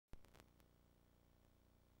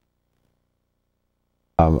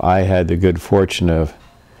I had the good fortune of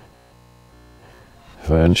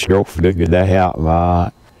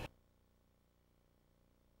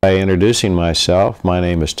by introducing myself. My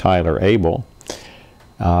name is Tyler Abell.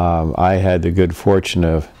 I had the good fortune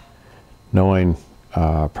of knowing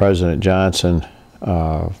President Johnson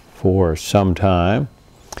for some time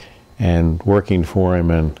and working for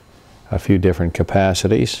him in a few different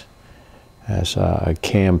capacities as a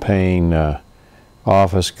campaign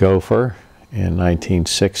office gopher in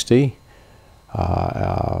 1960,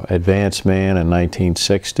 advance man in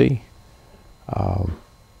 1960,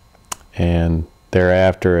 and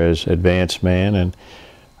thereafter as advance man and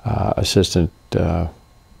assistant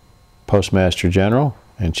Postmaster General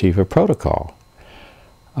and Chief of Protocol.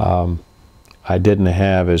 I didn't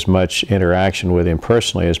have as much interaction with him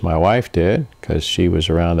personally as my wife did, because she was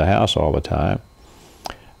around the house all the time.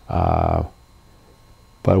 But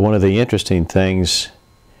one of the interesting things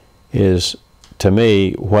is, to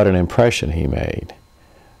me, what an impression he made.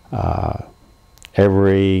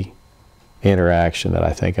 Every interaction that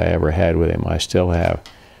I think I ever had with him, I still have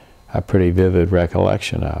a pretty vivid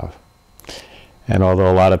recollection of. And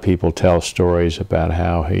although a lot of people tell stories about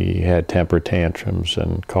how he had temper tantrums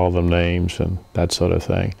and called them names and that sort of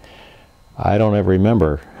thing, I don't ever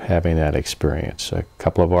remember having that experience. A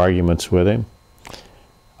couple of arguments with him,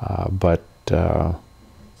 but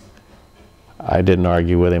I didn't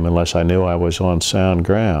argue with him unless I knew I was on sound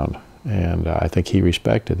ground, and I think he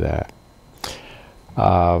respected that.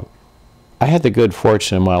 I had the good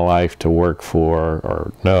fortune in my life to work for,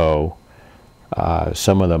 or know,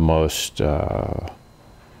 some of the most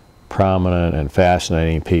prominent and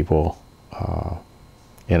fascinating people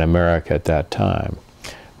in America at that time.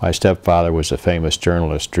 My stepfather was a famous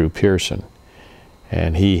journalist, Drew Pearson,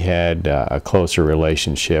 and he had a closer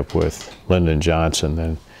relationship with Lyndon Johnson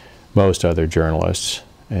than most other journalists.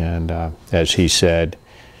 And as he said,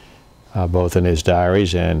 both in his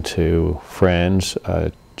diaries and to friends,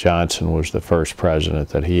 Johnson was the first president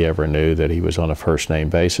that he ever knew that he was on a first-name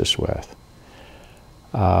basis with.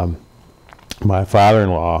 My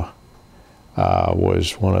father-in-law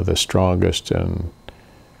was one of the strongest and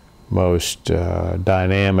most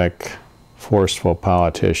dynamic, forceful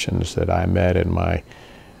politicians that I met in my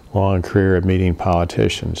long career of meeting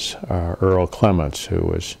politicians. Earl Clements, who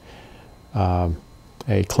was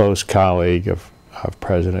a close colleague of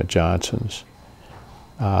President Johnson's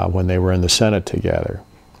when they were in the Senate together.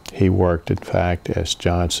 He worked, in fact, as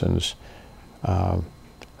Johnson's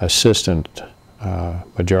assistant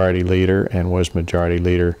majority leader, and was majority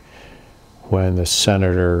leader when the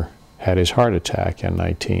senator had his heart attack in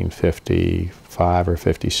 1955 or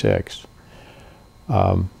 56.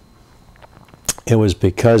 It was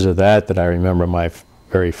because of that that I remember my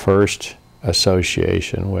very first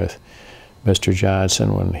association with Mr.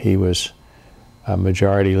 Johnson when he was a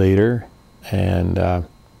majority leader, and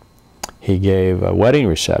he gave a wedding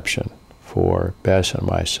reception for Bess and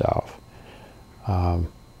myself, and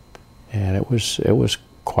it was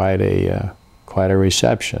quite a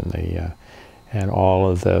reception. And all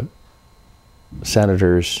of the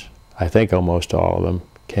senators, I think almost all of them,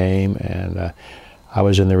 came, and I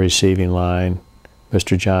was in the receiving line.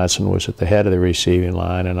 Mr. Johnson was at the head of the receiving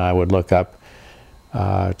line, and I would look up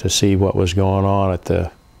to see what was going on at the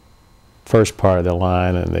first part of the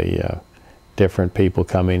line, and the different people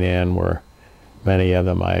coming in were, many of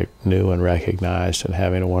them I knew and recognized, and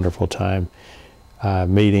having a wonderful time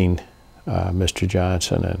meeting Mr.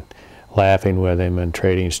 Johnson and laughing with him and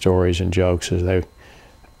trading stories and jokes as they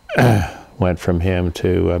went from him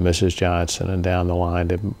to Mrs. Johnson and down the line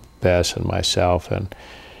to Bess and myself and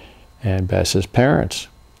Bess's parents.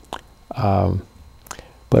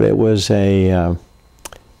 But it was something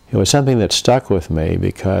that stuck with me,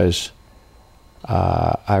 because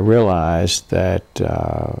I realized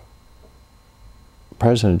that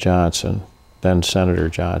President Johnson, then Senator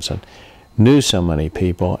Johnson, knew so many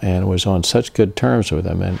people and was on such good terms with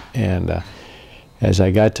them. And as I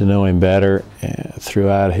got to know him better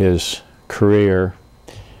throughout his career,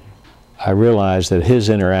 I realized that his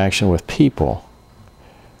interaction with people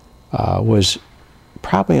was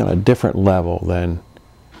probably on a different level than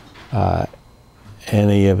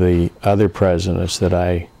any of the other presidents that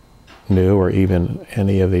I knew, or even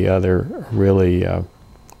any of the other really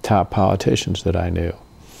top politicians that I knew.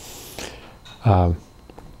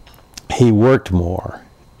 He worked more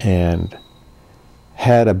and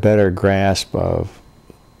had a better grasp of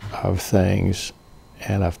things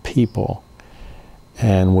and of people,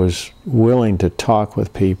 and was willing to talk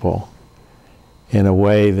with people in a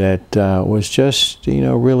way that was just,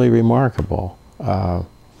 really remarkable.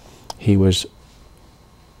 He was,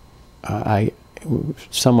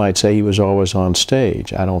 some might say he was always on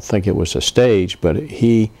stage. I don't think it was a stage, but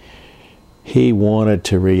he wanted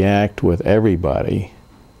to react with everybody.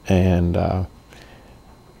 And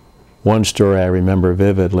one story I remember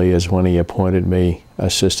vividly is when he appointed me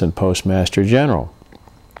Assistant Postmaster General.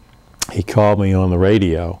 He called me on the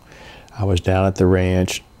radio. I was down at the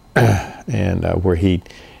ranch, and where he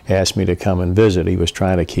asked me to come and visit. He was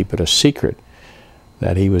trying to keep it a secret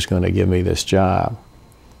that he was going to give me this job.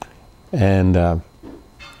 And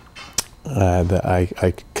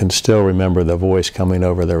I can still remember the voice coming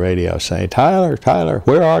over the radio saying, "Tyler, Tyler,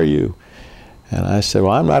 where are you?" And I said,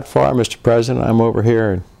 "Well, I'm not far, Mr. President. I'm over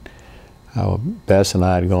here." And Bess and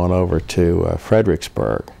I had gone over to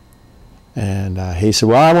Fredericksburg. And he said,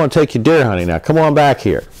 "Well, I want to take you deer hunting now. Come on back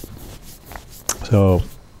here." So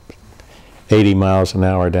 80 miles an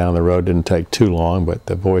hour down the road didn't take too long, but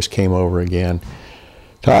the voice came over again.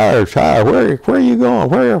 "Tyler, Tyler, where are you going?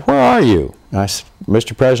 Where are you?" I said,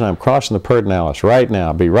 "Mr. President, I'm crossing the Pedernales right now.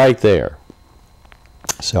 I'll be right there."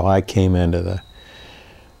 So I came into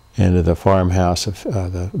the farmhouse,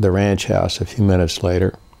 the ranch house, a few minutes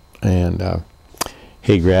later, and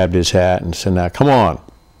he grabbed his hat and said, "Now come on."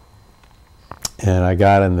 And I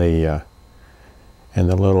got in the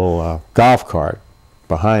little golf cart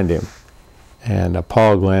behind him, and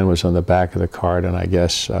Paul Glenn was on the back of the cart, and I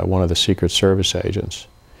guess one of the Secret Service agents.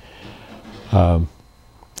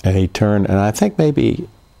 And he turned, and I think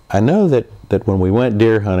I know that when we went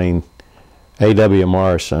deer hunting, A.W.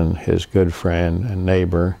 Morrison, his good friend and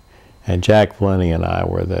neighbor, and Jack Valenti and I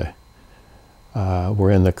were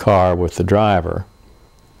in the car with the driver,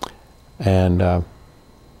 and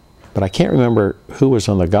but I can't remember who was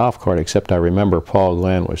on the golf cart, except I remember Paul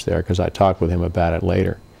Glenn was there because I talked with him about it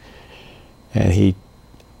later. And he,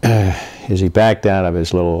 as he backed out of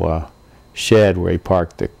his little shed where he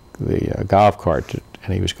parked the golf cart,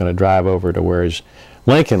 and he was going to drive over to where his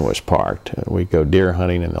Lincoln was parked. We'd go deer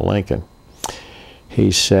hunting in the Lincoln.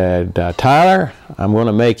 He said, "Tyler, I'm going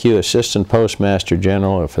to make you Assistant Postmaster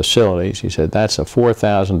General of Facilities." He said, "That's a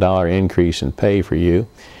 $4,000 increase in pay for you,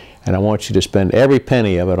 and I want you to spend every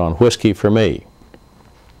penny of it on whiskey for me."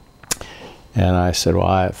 And I said,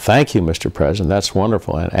 "Well, thank you, Mr. President. That's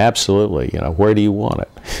wonderful, and absolutely, where do you want it?"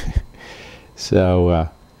 So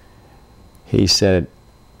he said,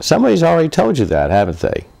 "Somebody's already told you that, haven't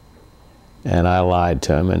they?" And I lied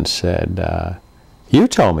to him and said, "You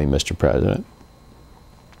told me, Mr. President."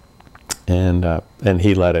 And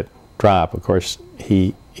he let it drop. Of course,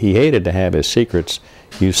 he hated to have his secrets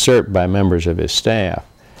usurped by members of his staff.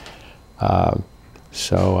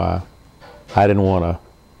 So I didn't want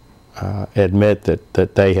to admit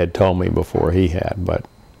that they had told me before he had, but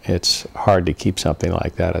it's hard to keep something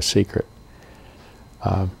like that a secret.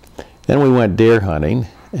 Then we went deer hunting,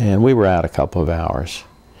 and we were out a couple of hours.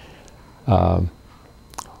 And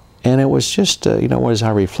it was just, as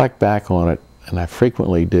I reflect back on it, and I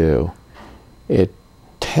frequently do, it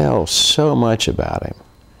tells so much about him.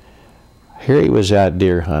 Here he was out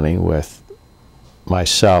deer hunting with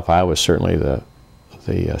myself. I was certainly the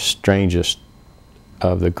strangest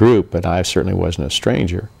of the group, but I certainly wasn't a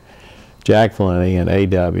stranger. Jack Valenti and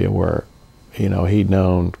A.W. were, he'd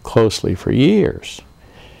known closely for years.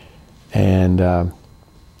 And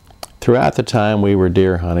throughout the time we were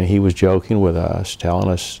deer hunting, he was joking with us, telling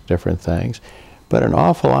us different things. But an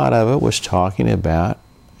awful lot of it was talking about,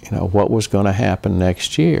 what was going to happen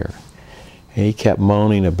next year. He kept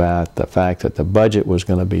moaning about the fact that the budget was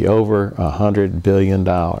going to be over $100 billion.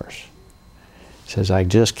 He says, "I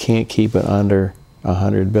just can't keep it under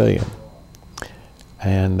 $100 billion.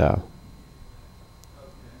 And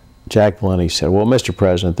Jack Valenti said, "Well, Mr.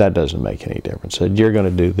 President, that doesn't make any difference." He said, "You're going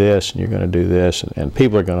to do this, and you're going to do this, and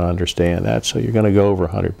people are going to understand that, so you're going to go over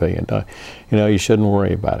 $100 billion. You shouldn't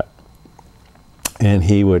worry about it." And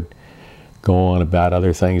he would go on about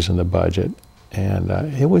other things in the budget. And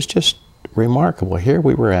it was just remarkable. Here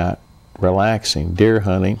we were out relaxing, deer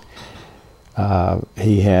hunting.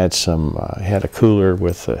 He had had a cooler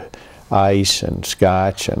with ice and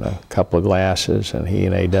scotch and a couple of glasses, and he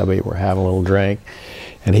and A.W. were having a little drink.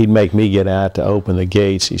 And he'd make me get out to open the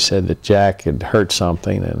gates. He said that Jack had hurt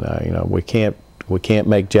something, and we can't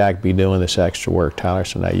make Jack be doing this extra work, Tyler.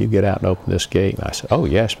 So now you get out and open this gate. And I said, "Oh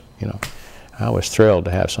yes," I was thrilled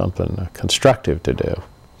to have something constructive to do.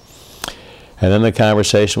 And then the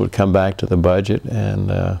conversation would come back to the budget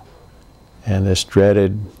and this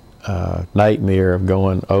dreaded nightmare of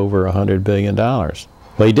going over $100 billion. Well,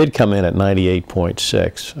 he did come in at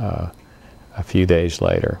 98.6 a few days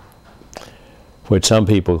later, which some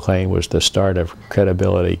people claim was the start of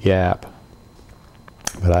credibility gap.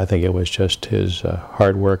 But I think it was just his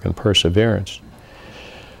hard work and perseverance.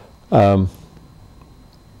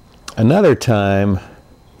 Another time,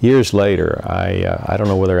 years later, I don't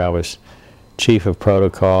know whether I was chief of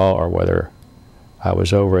protocol or whether I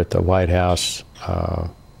was over at the White House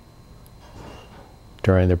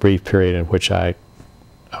during the brief period in which I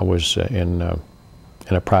was in a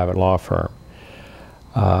private law firm.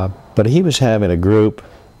 But he was having a group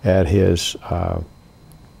at his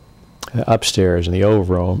upstairs in the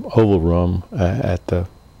Oval Room at the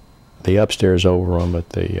upstairs Oval Room at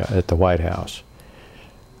the White House.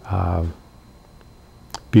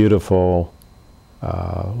 Beautiful,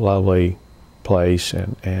 lovely place,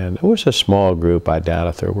 and it was a small group. I doubt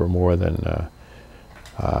if there were more than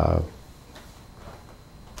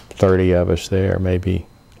 30 of us there, maybe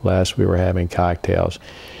less. We were having cocktails,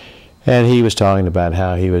 and he was talking about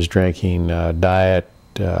how he was drinking Diet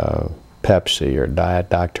Pepsi or Diet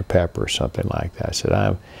Dr. Pepper or something like that. I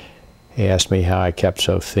said, he asked me how I kept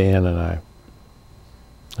so thin, and I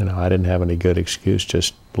didn't have any good excuse,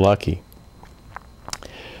 just lucky.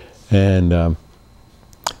 And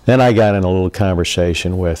then I got in a little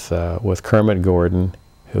conversation with Kermit Gordon,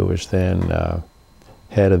 who was then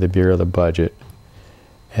head of the Bureau of the Budget,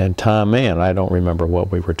 and Tom Mann. I don't remember what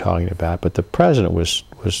we were talking about, but the president was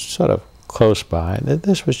sort of close by.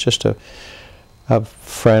 This was just a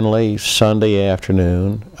friendly Sunday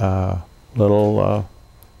afternoon little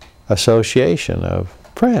association of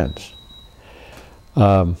friends.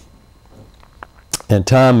 And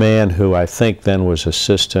Tom Mann, who I think then was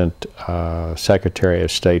Assistant Secretary of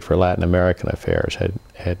State for Latin American Affairs,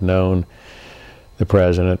 had known the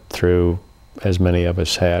president through, as many of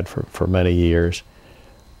us had, for many years.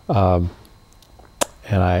 And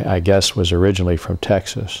I guess was originally from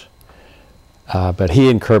Texas. But he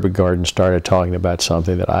and Kermit Gordon started talking about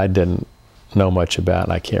something that I didn't know much about,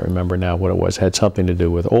 and I can't remember now what it was. It had something to do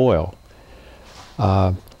with oil.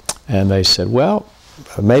 And they said, well,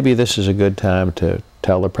 maybe this is a good time to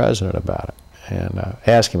tell the president about it and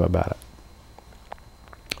ask him about it.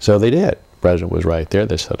 So they did. The president was right there.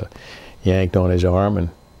 They sort of yanked on his arm and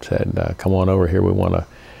said, come on over here, we want to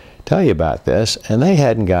tell you about this. And they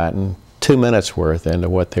hadn't gotten 2 minutes worth into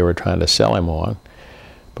what they were trying to sell him on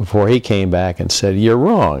before he came back and said, you're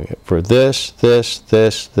wrong for this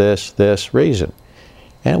reason.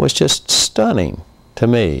 And it was just stunning to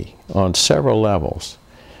me on several levels.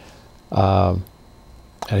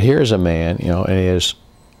 And here's a man, and he is,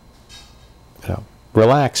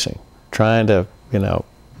 relaxing, trying to,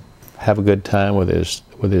 have a good time with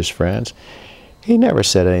his friends. He never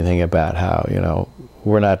said anything about how,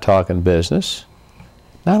 we're not talking business.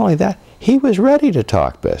 Not only that, he was ready to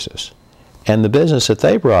talk business. And the business that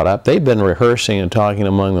they brought up, they've been rehearsing and talking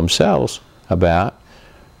among themselves about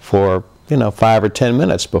for, 5 or 10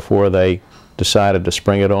 minutes before they decided to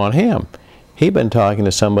spring it on him. He'd been talking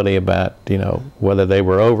to somebody about, whether they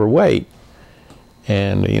were overweight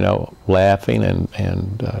and, laughing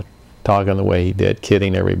and talking the way he did,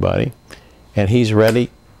 kidding everybody. And he's ready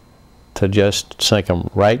to just sink them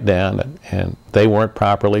right down, and they weren't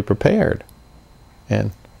properly prepared.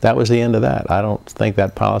 And that was the end of that. I don't think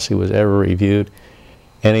that policy was ever reviewed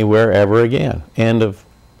anywhere ever again. End of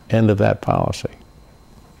that policy.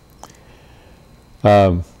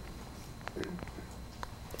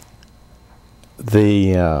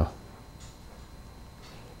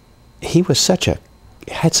 He was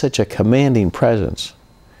had such a commanding presence.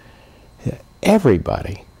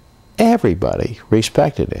 Everybody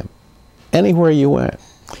respected him anywhere you went.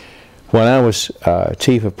 When I was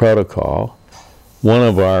chief of protocol, one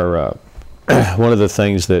of the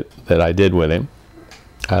things that I did with him,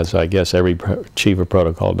 as I guess every chief of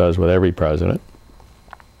protocol does with every president,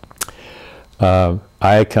 I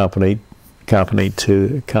accompanied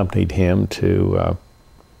him to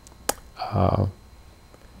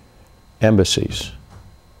embassies,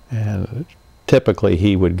 and typically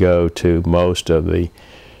he would go to most of the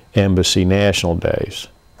embassy national days,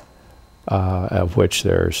 of which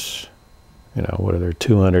there's, what are there,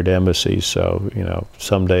 200 embassies, so,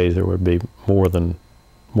 some days there would be more than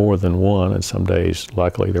one, and some days,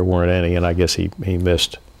 luckily, there weren't any, and I guess he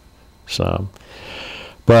missed some.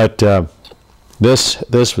 But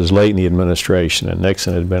this was late in the administration, and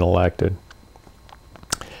Nixon had been elected,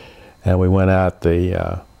 and we went out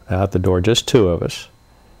the door, just two of us,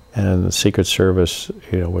 and the Secret Service,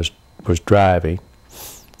 was driving,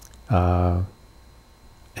 and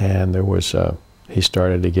there was he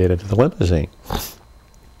started to get into the limousine,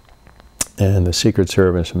 and the Secret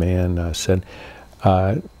Service man said,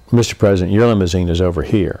 "Mr. President, your limousine is over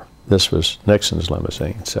here." This was Nixon's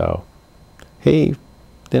limousine, so he,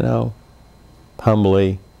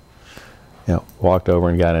 humbly, walked over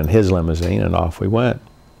and got in his limousine, and off we went.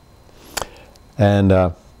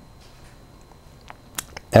 And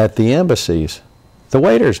at the embassies, the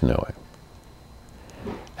waiters knew him.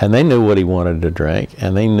 And they knew what he wanted to drink,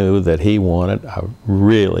 and they knew that he wanted a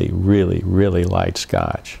really, really, really light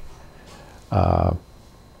scotch.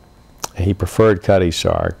 He preferred Cutty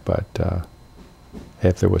Sark, but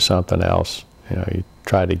if there was something else, you know, he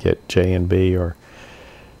tried to get J&B or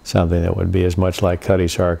something that would be as much like Cutty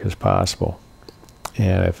Sark as possible.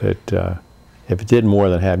 And if it did more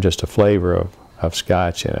than have just a flavor of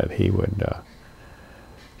scotch in it, he would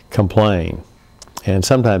complain. And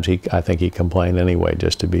sometimes I think he complained anyway,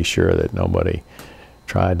 just to be sure that nobody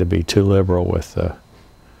tried to be too liberal with the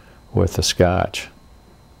scotch.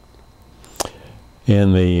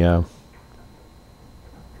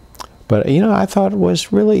 But you know, I thought it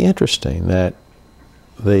was really interesting that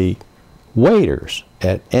the waiters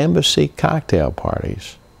at embassy cocktail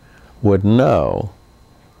parties would know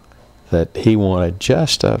that he wanted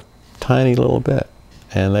just a tiny little bit,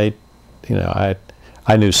 and they, you know,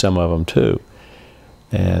 I knew some of them too.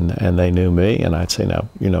 And they knew me, and I'd say, now,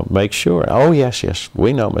 you know, make sure. Oh, yes, yes,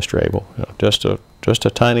 we know, Mr. Abell. You know, just a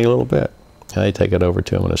tiny little bit. And they'd take it over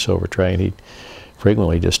to him in a silver tray, and he'd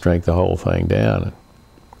frequently just drink the whole thing down.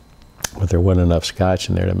 But there wasn't enough scotch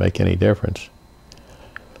in there to make any difference.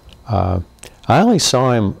 I only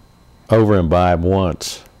saw him over imbibe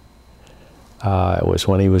once. It was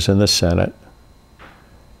when he was in the Senate,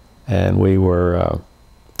 and we were.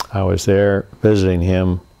 I was there visiting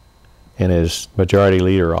him in his majority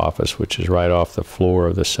leader office, which is right off the floor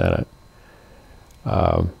of the Senate.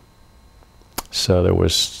 So there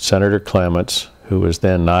was Senator Clements, who was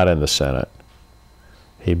then not in the Senate.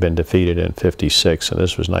 He'd been defeated in '56, and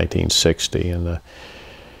this was 1960 in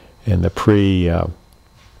the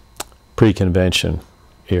pre-convention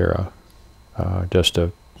era,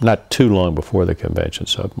 not too long before the convention,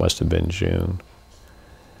 so it must have been June.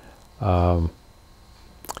 There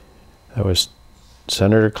was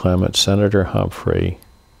Senator Clements, Senator Humphrey,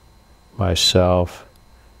 myself,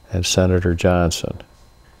 and Senator Johnson.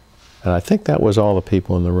 And I think that was all the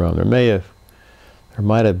people in the room. There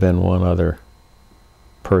might have been one other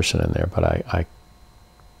person in there, but I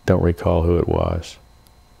don't recall who it was.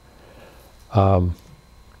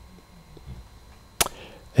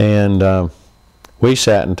 We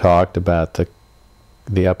sat and talked about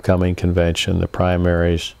the upcoming convention, the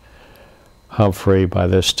primaries. Humphrey, by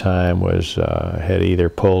this time, had either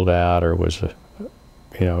pulled out or was, you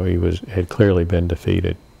know, had clearly been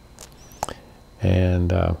defeated.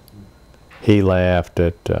 And he laughed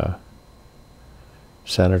at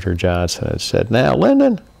Senator Johnson and said, "Now,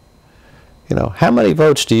 Lyndon, you know, how many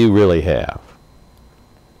votes do you really have?"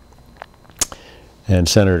 And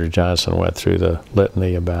Senator Johnson went through the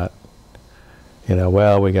litany about, you know,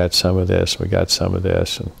 well, we got some of this, we got some of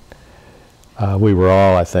this, and we were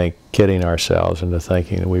all, I think, kidding ourselves into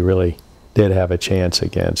thinking that we really did have a chance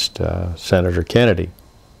against Senator Kennedy.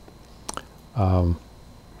 And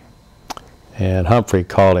Humphrey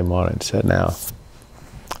called him on it and said, "Now,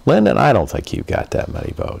 Lyndon, I don't think you got that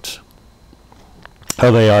many votes."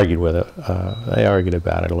 Oh, they argued with it. They argued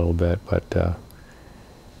about it a little bit, but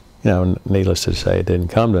you know, needless to say, it didn't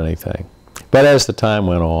come to anything. But as the time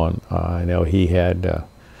went on, I know he had,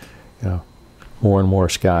 you know, more and more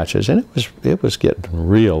scotches, and it was getting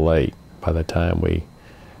real late by the time we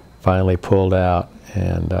finally pulled out,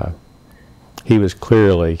 and he was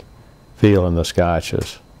clearly feeling the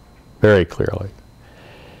scotches, very clearly.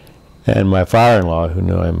 And my father-in-law, who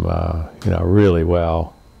knew him, you know, really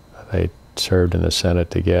well, they served in the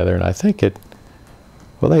Senate together, and I think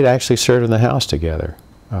they'd actually served in the House together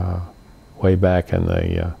way back in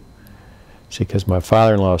the, see, because my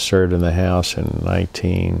father-in-law served in the House in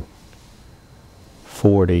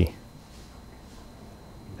 1940,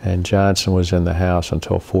 and Johnson was in the House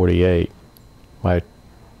until '48. My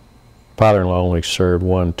father-in-law only served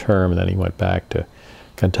one term, and then he went back to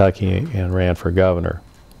Kentucky and ran for governor.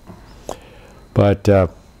 But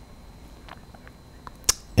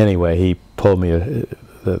anyway, he pulled me,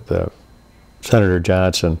 the Senator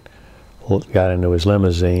Johnson got into his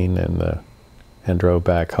limousine and drove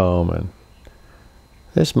back home, and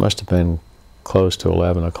this must have been close to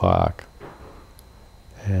 11 o'clock.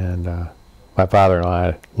 And my father and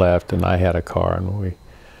I left, and I had a car, and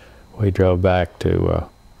we drove back to,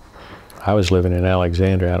 I was living in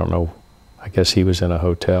Alexandria, I don't know, I guess he was in a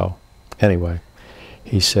hotel. Anyway,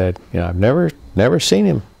 he said, you know, I've never seen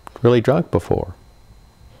him really drunk before.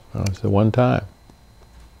 It was the one time.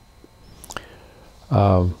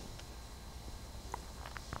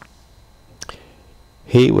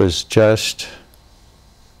 He was just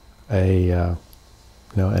an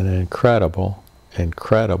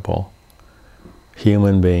incredible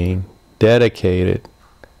human being, dedicated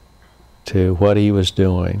to what he was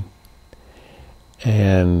doing.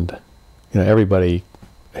 And everybody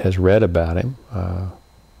has read about him,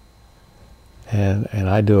 and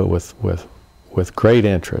I do it with great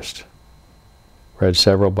interest. Read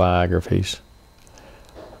several biographies,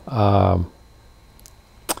 and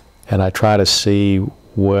I try to see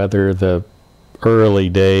whether the early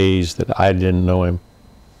days that I didn't know him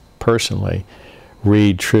personally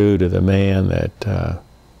read true to the man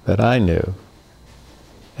that I knew.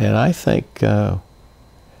 And I think the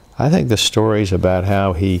stories about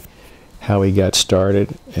how he got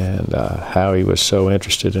started and how he was so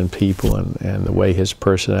interested in people and the way his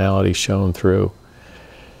personality shone through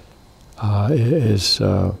is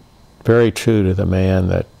very true to the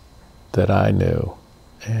man that I knew.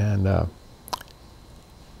 And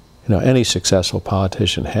any successful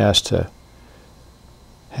politician has to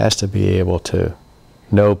be able to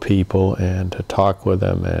know people and to talk with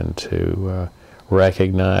them and to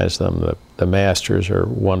recognize them. The masters are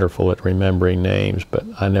wonderful at remembering names, but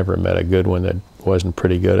I never met a good one that wasn't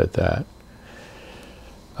pretty good at that.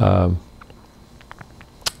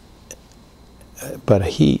 But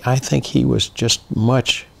I think he was just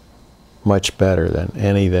much, much better than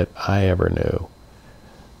any that I ever knew.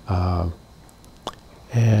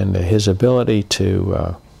 And his ability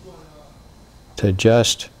to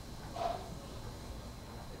just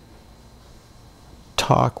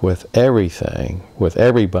talk with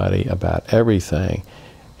everybody about everything,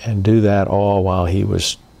 and do that all while he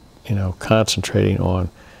was, concentrating on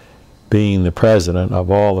being the president of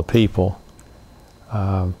all the people,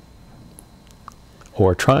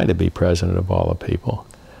 or trying to be president of all the people.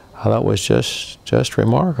 I thought was just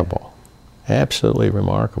remarkable, absolutely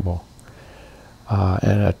remarkable,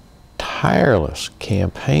 and a tireless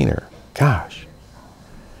campaigner. Gosh,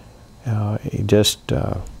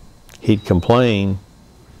 he'd complain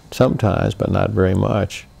sometimes, but not very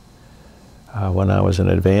much. When I was an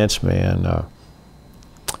advance man,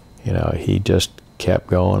 he just kept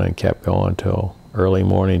going and kept going till early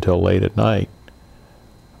morning, till late at night.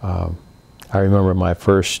 I remember my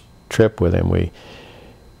first trip with him.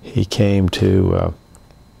 He came to,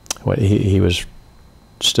 he was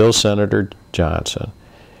still Senator Johnson.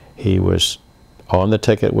 He was on the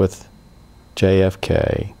ticket with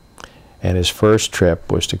JFK, and his first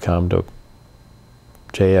trip was to come to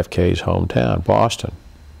JFK's hometown, Boston.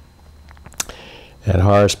 And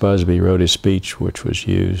Horace Busby wrote his speech, which was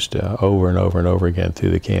used over and over and over again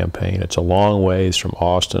through the campaign. It's a long ways from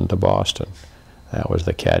Austin to Boston. That was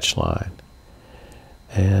the catch line.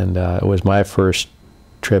 And it was my first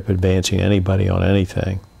trip advancing anybody on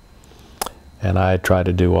anything. And I tried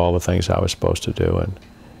to do all the things I was supposed to do.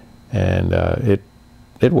 And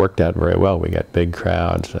it worked out very well. We got big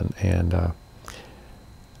crowds. And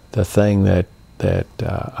the thing that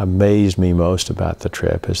amazed me most about the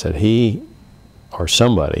trip is that he, or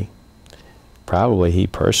somebody, probably he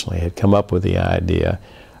personally, had come up with the idea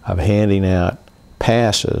of handing out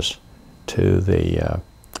passes to the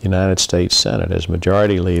United States Senate. As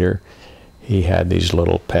Majority Leader, he had these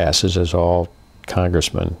little passes, as all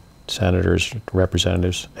congressmen, senators,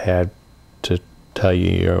 representatives had, to tell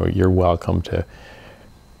you you're welcome to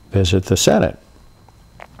visit the Senate,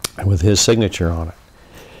 with his signature on it.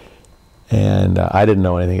 And I didn't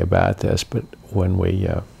know anything about this, but when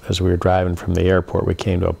as we were driving from the airport, we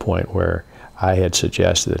came to a point where I had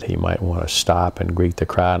suggested that he might want to stop and greet the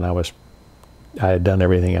crowd, and I had done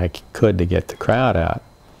everything I could to get the crowd out.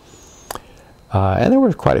 And there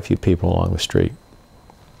were quite a few people along the street.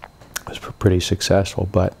 It was pretty successful,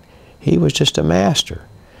 but he was just a master.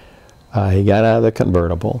 He got out of the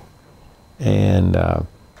convertible and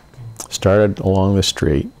started along the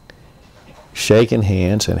street, shaking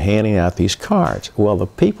hands and handing out these cards. Well, the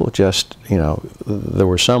people just, there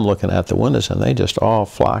were some looking out the windows, and they just all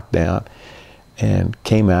flocked down and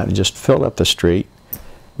came out and just filled up the street,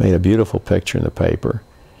 made a beautiful picture in the paper.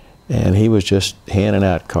 And he was just handing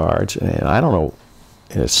out cards, and I don't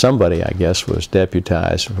know, somebody, I guess, was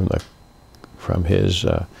deputized from his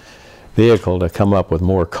vehicle to come up with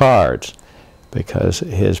more cards, because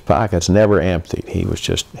his pockets never emptied. He was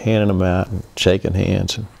just handing them out and shaking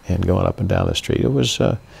hands and going up and down the street. It was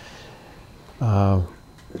one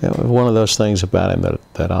of those things about him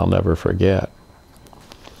that I'll never forget.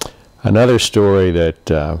 Another story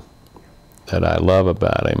that I love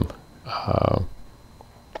about him,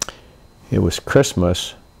 it was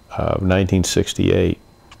Christmas of 1968,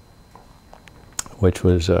 which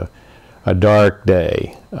was a dark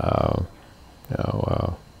day.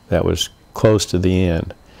 That was close to the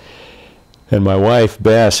end. And my wife,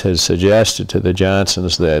 Bess, had suggested to the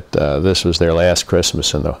Johnsons that this was their last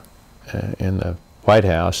Christmas in the White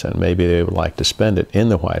House, and maybe they would like to spend it in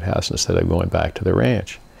the White House instead of going back to the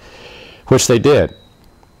ranch, which they did.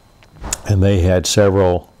 And they had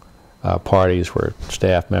several parties where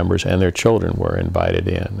staff members and their children were invited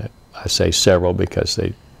in. I say several because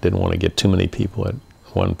they didn't want to get too many people at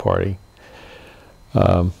one party.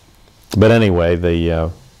 But anyway,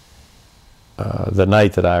 the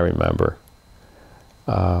night that I remember,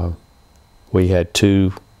 we had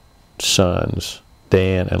two sons,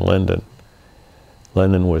 Dan and Lyndon.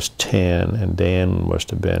 Lyndon was 10, and Dan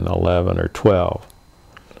must have been 11 or 12.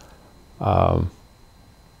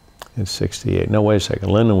 In 68. No, wait a second.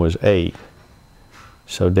 Lyndon was 8,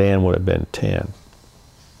 so Dan would have been 10.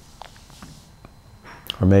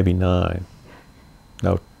 Or maybe 9.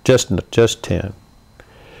 No, just 10.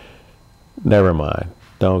 Never mind.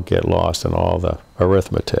 Don't get lost in all the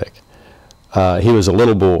arithmetic. He was a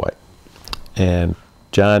little boy, and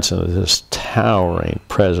Johnson was this towering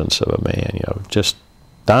presence of a man, you know, just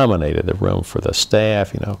dominated the room for the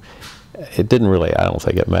staff, you know. It didn't really, I don't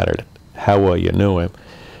think it mattered how well you knew him.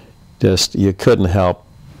 Just, you couldn't help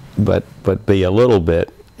but be a little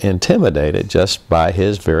bit intimidated just by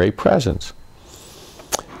his very presence.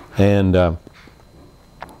 And I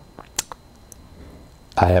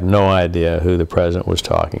have no idea who the president was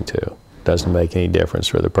talking to. Doesn't make any difference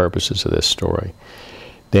for the purposes of this story.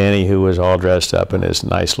 Danny, who was all dressed up in his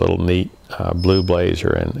nice little neat blue blazer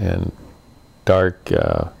and dark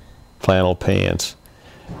flannel pants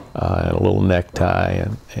and a little necktie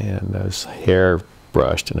and his hair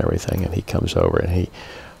brushed and everything, and he comes over and he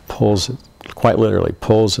pulls it, quite literally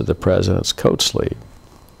pulls at the president's coat sleeve.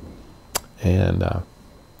 And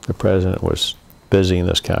the president was busy in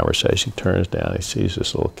this conversation. He turns down, he sees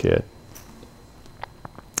this little kid.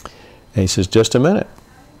 And he says, "Just a minute."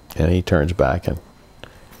 And he turns back and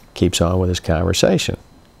keeps on with his conversation.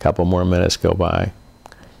 A couple more minutes go by,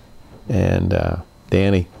 and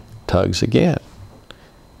Danny tugs again.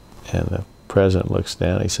 And the president looks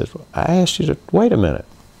down and he says, "Well, I asked you to wait a minute."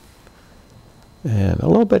 And a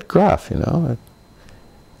little bit gruff, you know.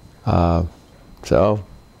 So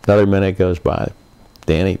another minute goes by.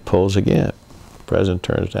 Danny pulls again. The president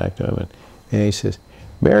turns back to him and he says,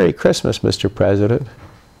 "Merry Christmas, Mr. President."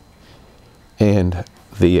 And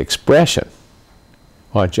the expression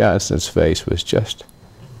on Johnson's face was just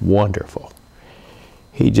wonderful.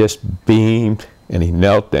 He just beamed and he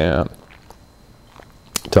knelt down,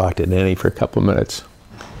 talked to Danny for a couple of minutes.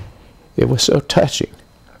 It was so touching.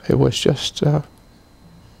 It was just a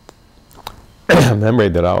memory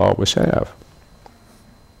that I'll always have.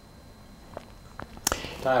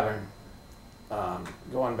 Tyler,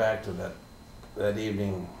 going back to that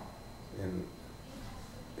evening in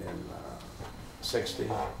 60,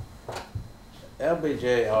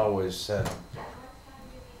 LBJ always said,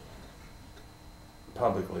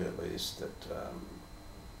 publicly at least, that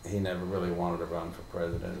he never really wanted to run for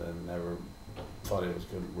president and never thought he was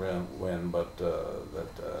going to win, but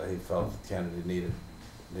that he felt that Kennedy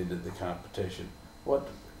needed the competition. What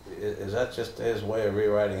is that? Just his way of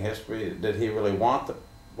rewriting history? Did he really want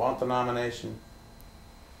the nomination?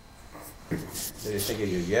 Did he think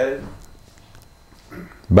he could get it?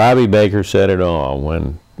 Bobby Baker said it all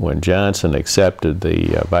when Johnson accepted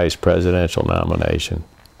the vice presidential nomination,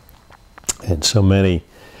 and so many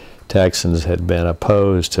Texans had been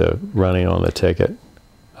opposed to running on the ticket.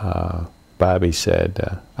 Bobby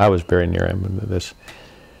said, I was very near him when this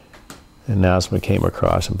announcement came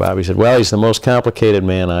across, and Bobby said, "Well, he's the most complicated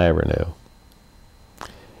man I ever knew."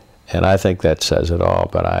 And I think that says it all,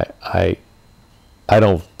 but I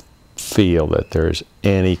don't feel that there's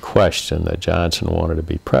any question that Johnson wanted to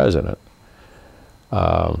be president.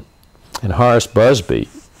 And Horace Busby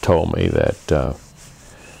told me that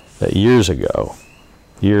years ago,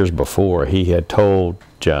 years before, he had told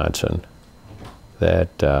Johnson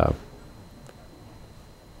that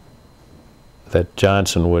that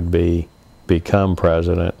Johnson would become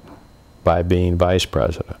president by being vice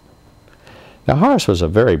president. Now, Horace was a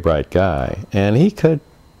very bright guy, and he could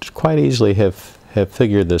quite easily have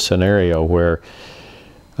figured the scenario where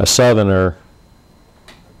a Southerner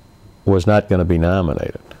was not going to be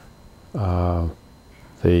nominated.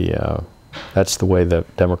 That's the way the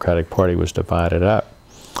Democratic Party was divided up.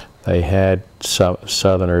 They had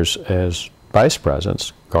Southerners as vice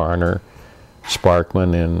presidents. Garner,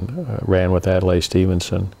 Sparkman, and ran with Adlai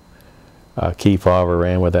Stevenson. Kefauver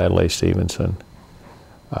ran with Adlai Stevenson.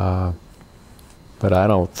 But I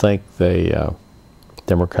don't think the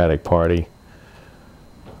Democratic Party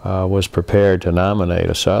was prepared to nominate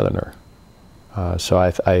a Southerner. So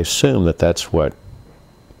I assume that that's what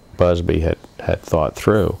Busby had thought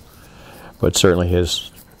through. But certainly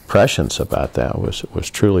his prescience about that was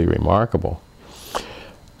truly remarkable.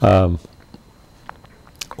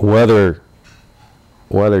 Whether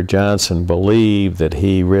Johnson believed that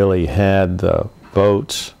he really had the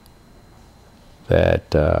votes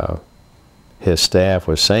that his staff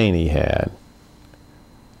was saying he had,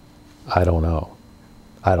 I don't know.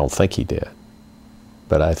 I don't think he did.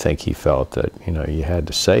 But I think he felt that, you know, you had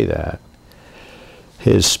to say that.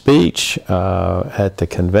 His speech at the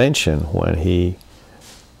convention when he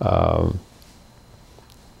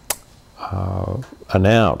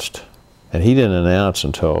announced, and he didn't announce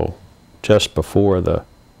until just before the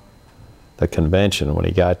convention when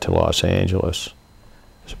he got to Los Angeles. It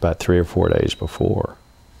was about 3 or 4 days before,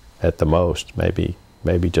 at the most, maybe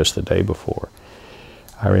just the day before.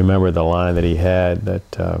 I remember the line that he had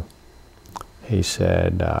that he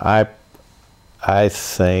said, I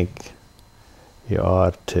think you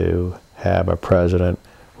ought to have a president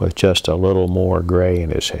with just a little more gray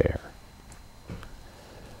in his hair.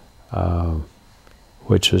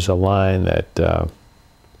 Which is a line that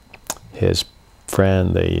his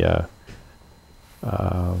friend,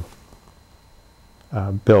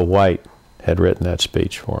 Bill White, had written that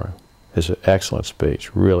speech for him. It's an excellent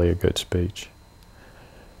speech, really a good speech.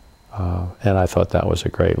 And I thought that was a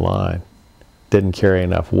great line. Didn't carry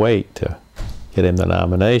enough weight to get him the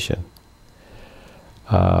nomination.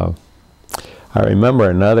 I remember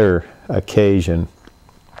another occasion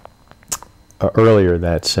earlier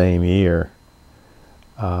that same year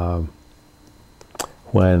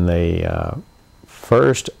when they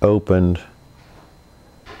first opened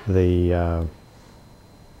the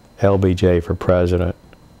LBJ for President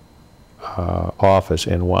office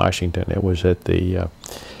in Washington. It was at the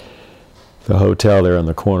hotel there on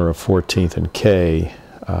the corner of 14th and K,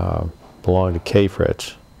 belonged to K.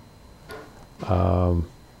 Fritz.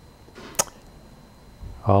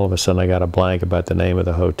 All of a sudden I got a blank about the name of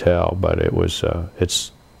the hotel, but it was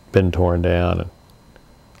it's been torn down and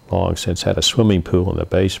long since had a swimming pool in the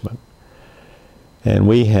basement. And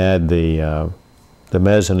we had the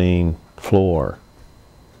mezzanine floor.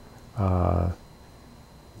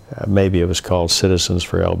 Maybe it was called Citizens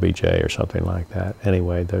for LBJ or something like that.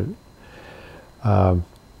 Anyway, John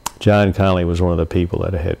Connally was one of the people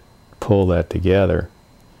that had pulled that together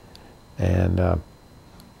and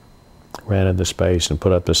rented the space and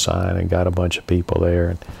put up the sign and got a bunch of people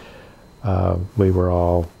there. And we were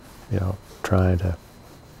all, you know, trying to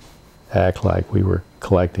act like we were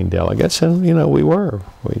collecting delegates, and, you know, we were.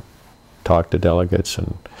 We talked to delegates,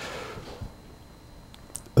 and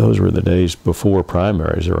those were the days before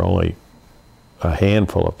primaries. There were only a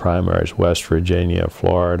handful of primaries: West Virginia,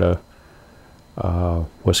 Florida,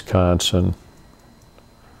 Wisconsin,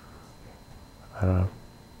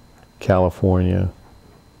 California,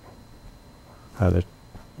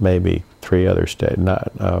 maybe 3 other states,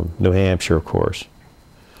 not New Hampshire, of course.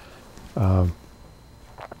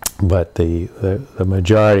 But the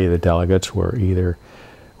majority of the delegates were either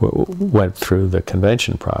went through the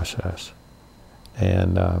convention process,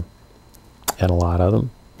 and a lot of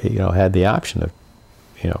them, you know, had the option of,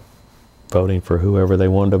 you know, voting for whoever they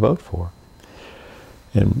wanted to vote for,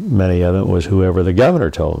 and many of them was whoever the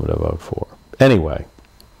governor told them to vote for. Anyway,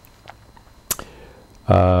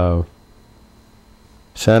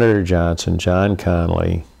 Senator Johnson, John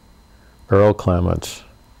Connally, Earl Clements,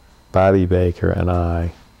 Bobby Baker, and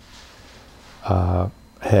I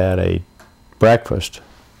had a breakfast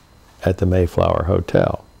at the Mayflower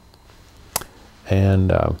Hotel.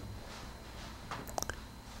 And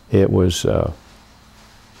it was, you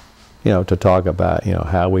know, to talk about, you know,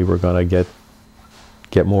 how we were going to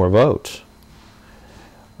get more votes.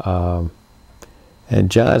 And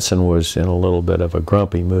Johnson was in a little bit of a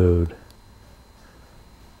grumpy mood.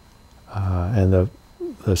 And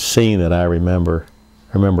the scene that I remember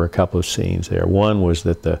a couple of scenes there. One was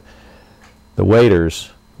that the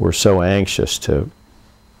waiters were so anxious to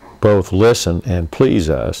both listen and please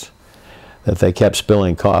us that they kept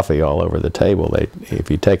spilling coffee all over the table.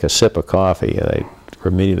 If you take a sip of coffee, they'd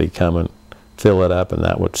immediately come and fill it up, and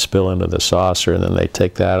that would spill into the saucer, and then they'd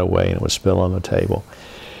take that away and it would spill on the table,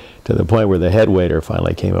 to the point where the head waiter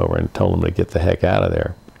finally came over and told them to get the heck out of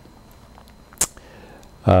there.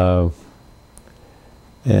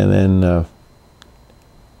 And then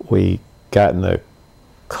we got in the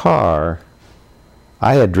car.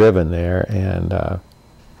 I had driven there, and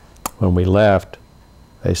when we left,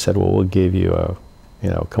 they said, well, we'll give you a, you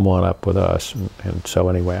know, come on up with us. And so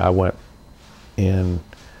anyway, I went in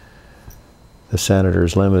the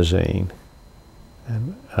senator's limousine,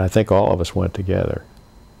 and I think all of us went together.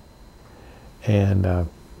 And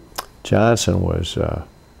Johnson was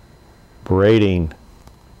berating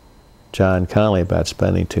John Connally about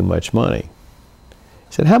spending too much money.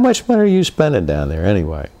 He said, how much money are you spending down there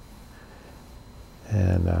anyway?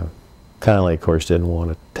 And Connally, of course, didn't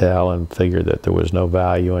want to tell and figured that there was no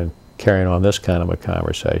value in carrying on this kind of a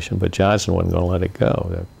conversation, but Johnson wasn't going to let it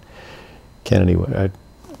go.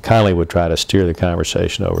 Connally would try to steer the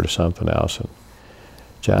conversation over to something else, and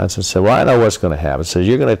Johnson said, well, I know what's going to happen. He says,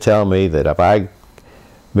 you're going to tell me that if I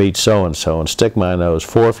meet so-and-so and stick my nose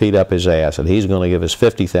 4 feet up his ass, and he's going to give us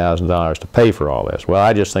 $50,000 to pay for all this. Well,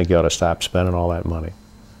 I just think you ought to stop spending all that money.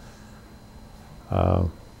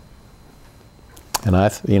 And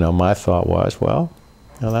my thought was, well,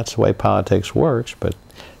 that's the way politics works, but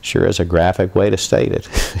sure is a graphic way to state it.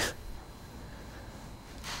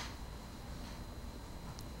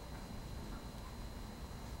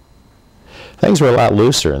 Things were a lot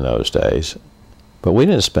looser in those days, but we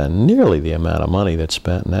didn't spend nearly the amount of money that's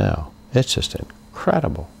spent now. It's just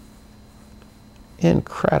incredible.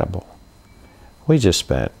 Incredible. We just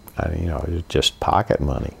spent, just pocket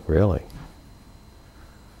money, really.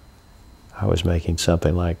 I was making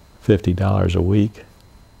something like $50 a week.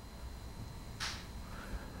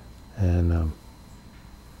 And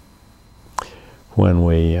when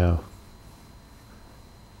we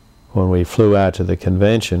flew out to the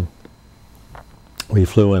convention, we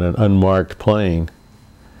flew in an unmarked plane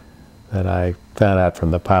that I found out from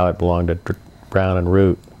the pilot belonged to Brown and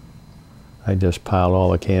Root. I just piled all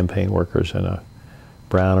the campaign workers in a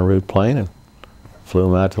Brown and Root plane and flew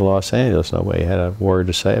them out to Los Angeles. Nobody had a word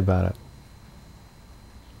to say about it.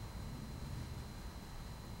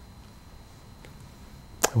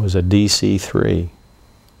 It was a DC-3.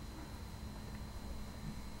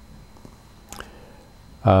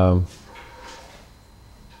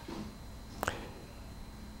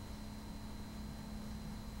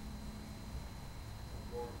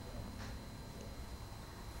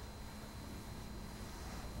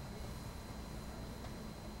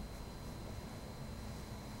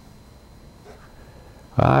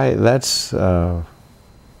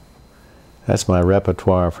 That's my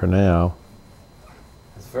repertoire for now.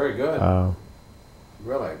 It's very good.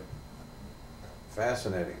 Really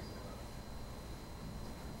fascinating.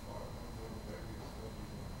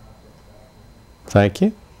 Thank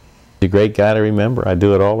you. He's a great guy to remember. I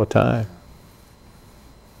do it all the time.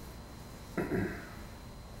 Okay.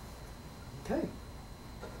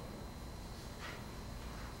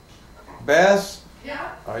 Bess?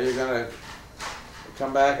 Yeah? Are you going to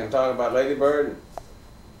come back and talk about Lady Bird?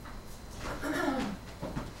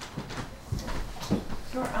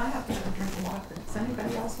 Sure, I have to drink water. Does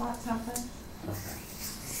anybody else want something?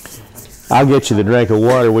 I'll get you the drink of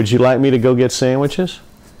water. Would you like me to go get sandwiches?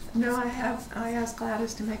 No, I asked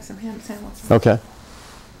Gladys to make some ham sandwiches. Okay.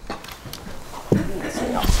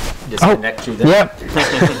 Disconnect you there. Yep.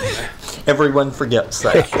 Everyone forgets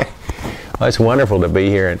that. Well, it's wonderful to be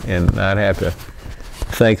here and not have to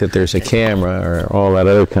think that there's a camera or all that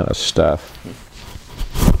other kind of stuff.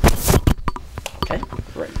 Okay,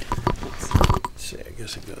 great. Let's see, I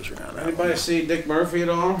guess it goes around. Anybody see Dick Murphy at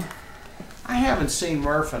all? I haven't seen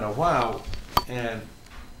Murph in a while, and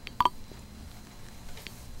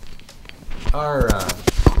our little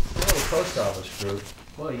post office group,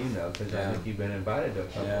 well, you know, because I think you've been invited to a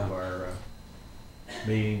couple of our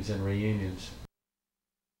meetings and reunions.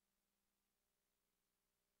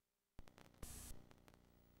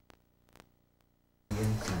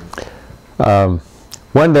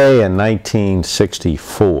 One day in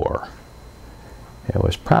 1964, it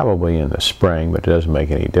was probably in the spring, but it doesn't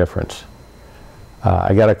make any difference,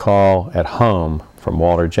 I got a call at home from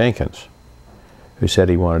Walter Jenkins, who said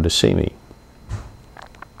he wanted to see me.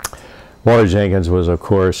 Walter Jenkins was, of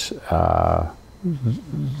course,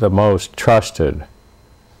 the most trusted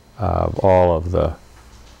of all of the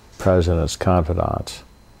president's confidants,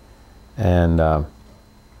 and a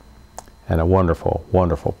wonderful,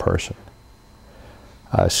 wonderful person.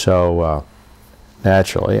 So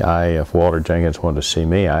naturally, if Walter Jenkins wanted to see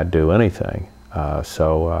me, I'd do anything.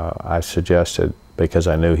 So I suggested, because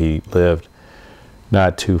I knew he lived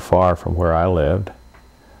not too far from where I lived,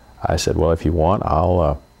 I said, well, if you want,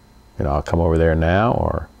 I'll come over there now,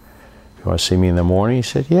 or if you want to see me in the morning. He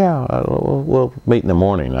said, yeah, we'll meet in the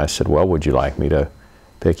morning. I said, well, would you like me to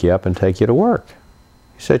pick you up and take you to work?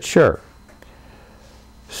 He said, sure.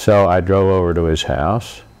 So I drove over to his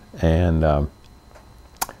house, and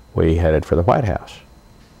we headed for the White House,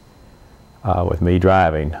 with me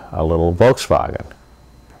driving a little Volkswagen,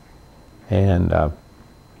 and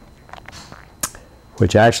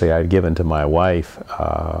which actually I'd given to my wife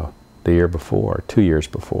the year before, 2 years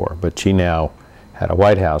before, but she now had a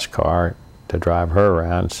White House car to drive her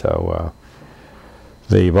around, so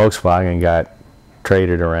the Volkswagen got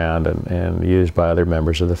traded around and used by other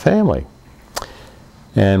members of the family.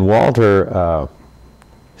 And Walter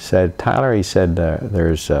said, Tyler, he said,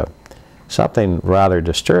 there's something rather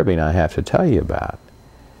disturbing I have to tell you about.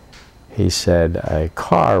 He said, a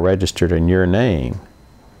car registered in your name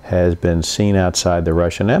has been seen outside the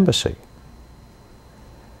Russian embassy.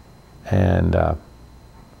 And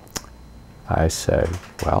I said,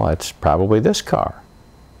 well, that's probably this car.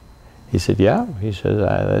 He said, yeah. He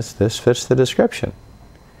says, this fits the description.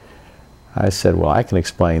 I said, well, I can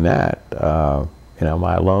explain that. You know,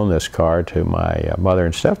 I loaned this car to my mother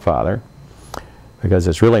and stepfather because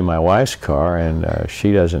it's really my wife's car, and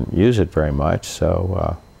she doesn't use it very much,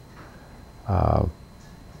 so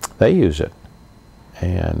they use it.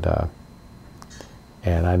 And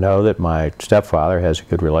I know that my stepfather has a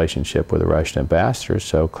good relationship with the Russian ambassador,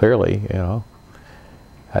 so clearly, you know,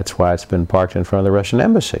 that's why it's been parked in front of the Russian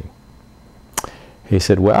embassy. He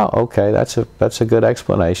said, well, okay, that's a good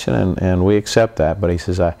explanation, and we accept that, but he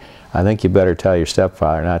says, I think you better tell your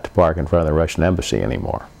stepfather not to park in front of the Russian embassy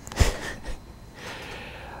anymore.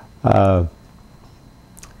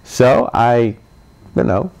 So I, you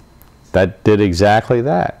know, that did exactly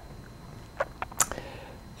that.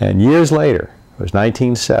 And years later, it was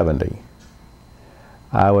 1970,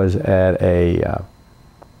 I was at a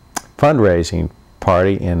fundraising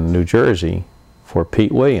party in New Jersey for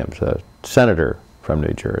Pete Williams, a senator from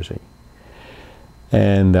New Jersey.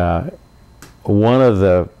 And one of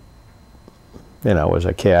the, you know, was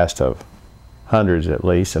a cast of hundreds at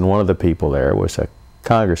least, and one of the people there was a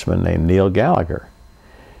congressman named Neil Gallagher.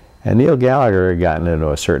 And Neil Gallagher had gotten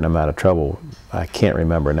into a certain amount of trouble. I can't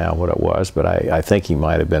remember now what it was, but I think he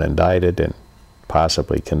might have been indicted and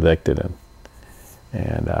possibly convicted,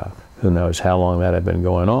 and who knows how long that had been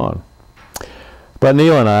going on. But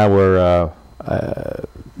Neil and I were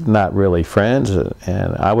not really friends,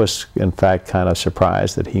 and I was in fact kind of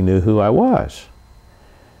surprised that he knew who I was.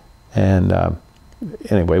 And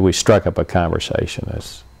anyway, we struck up a conversation,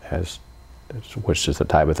 which is the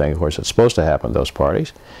type of thing, of course, that's supposed to happen at those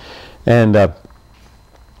parties. And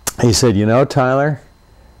he said, you know, Tyler,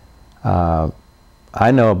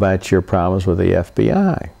 I know about your problems with the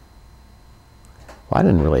FBI. Well, I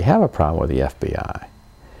didn't really have a problem with the FBI.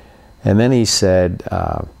 And then he said,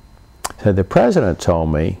 the president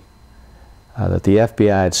told me that the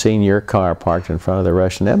FBI had seen your car parked in front of the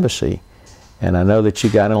Russian embassy, and I know that you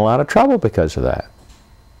got in a lot of trouble because of that.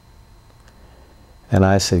 And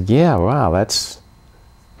I said, yeah, wow, that's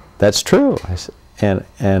true. I said,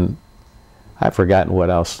 and I've forgotten what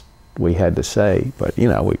else we had to say, but you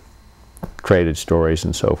know, we created stories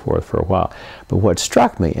and so forth for a while. But what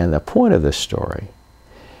struck me, and the point of this story,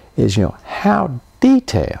 is, you know, how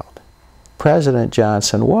detailed President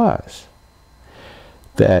Johnson was.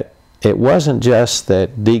 That it wasn't just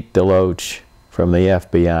that Deke DeLoach from the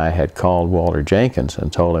FBI had called Walter Jenkins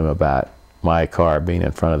and told him about my car being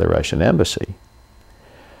in front of the Russian embassy,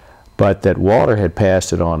 but that Walter had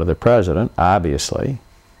passed it on to the president, obviously,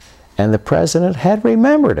 and the president had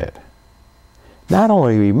remembered it. Not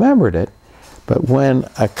only remembered it, but when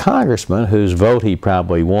a congressman whose vote he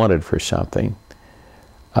probably wanted for something,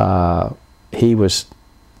 he was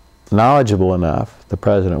knowledgeable enough, the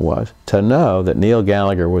president was, to know that Neil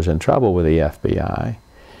Gallagher was in trouble with the FBI,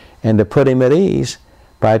 and to put him at ease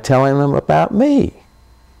by telling them about me.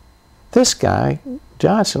 This guy,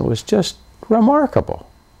 Johnson, was just remarkable,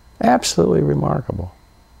 absolutely remarkable.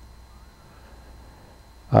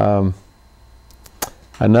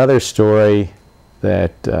 Another story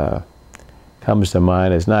that comes to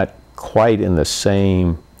mind is not quite in the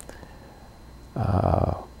same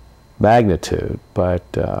magnitude, but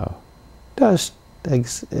does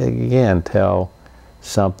again tell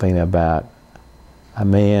something about a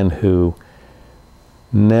man who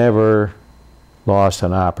never lost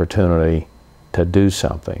an opportunity to do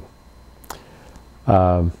something.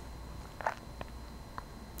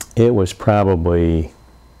 It was probably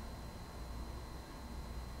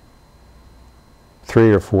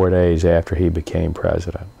 3 or 4 days after he became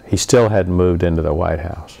president. He still hadn't moved into the White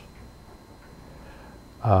House.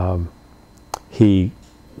 He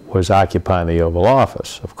was occupying the Oval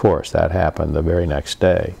Office, of course. That happened the very next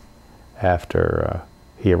day after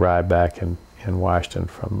he arrived back in Washington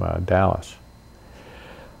from Dallas.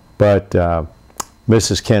 But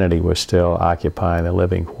Mrs. Kennedy was still occupying the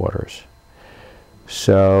living quarters.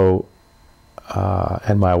 So,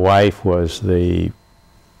 and my wife was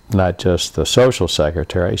not just the social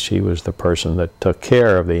secretary, she was the person that took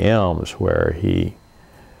care of the Elms, where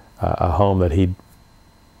a home that he'd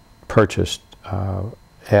purchased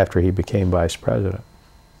after he became vice president.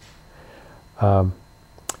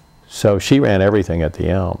 So she ran everything at the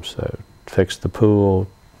Elms, fixed the pool,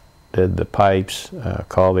 did the pipes,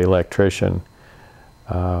 called the electrician,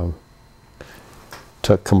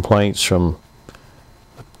 Took complaints from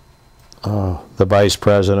the vice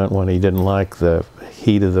president when he didn't like the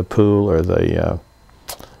heat of the pool or the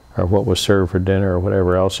or what was served for dinner or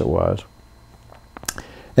whatever else it was.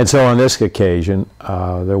 And so on this occasion,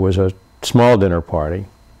 there was a small dinner party,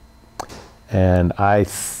 and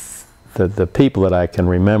the people that I can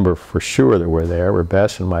remember for sure that were there were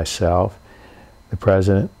Bess and myself, the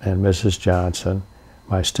president and Mrs. Johnson,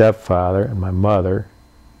 my stepfather and my mother,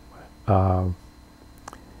 and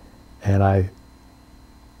I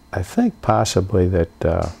think possibly that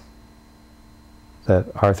that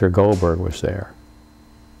Arthur Goldberg was there.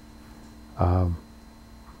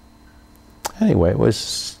 Anyway, it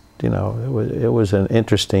was, you know, it was an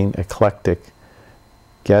interesting, eclectic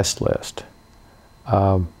guest list.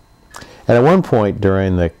 And at one point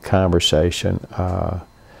during the conversation,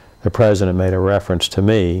 the president made a reference to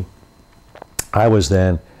me. I was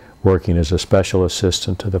then working as a special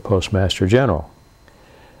assistant to the Postmaster General.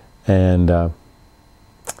 And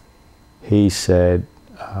he said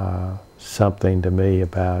something to me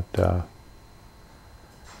about the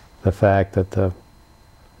fact that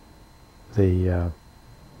the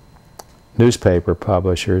newspaper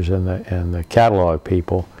publishers and the catalog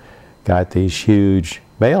people got these huge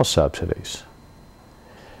mail subsidies.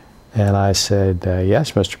 And I said,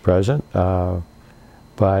 yes, Mr. President,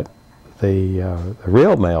 but the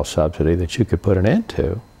real mail subsidy that you could put an end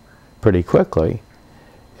to pretty quickly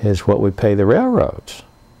is what we pay the railroads.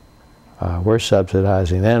 We're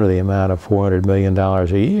subsidizing them to the amount of $400 million a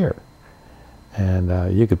year.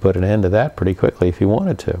 And you could put an end to that pretty quickly if you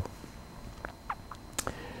wanted to.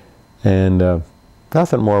 And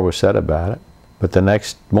nothing more was said about it. But the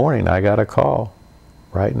next morning I got a call,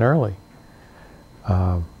 bright and early.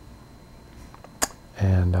 You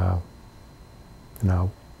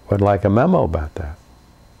know, would like a memo about that,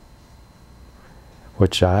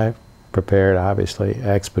 which I prepared, obviously,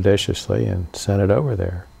 expeditiously and sent it over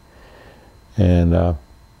there. And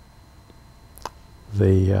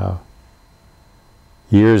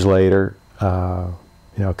years later, you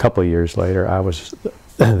know, a couple of years later, I was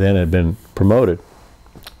then had been promoted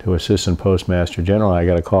to Assistant Postmaster General. I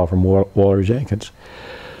got a call from Walter Jenkins.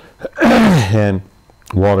 And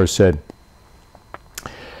Walter said,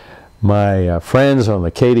 my friends on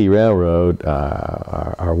the Katy Railroad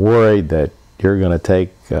are worried that you're going to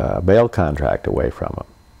take a mail contract away from them.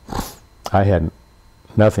 I had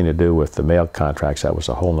nothing to do with the mail contracts. That was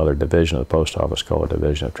a whole other division of the post office called the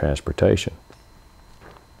Division of Transportation.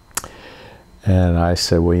 And I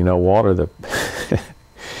said, well, you know, Walter,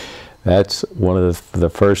 that's one of the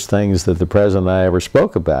first things that the president and I ever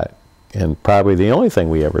spoke about. And probably the only thing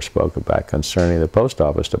we ever spoke about concerning the post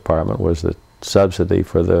office department was the subsidy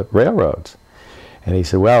for the railroads. And he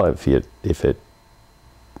said, well, if it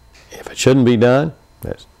shouldn't be done,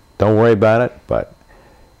 don't worry about it. But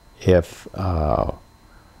if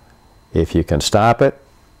you can stop it,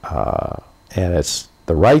 and it's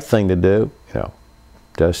the right thing to do, you know,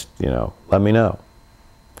 just, you know, let me know.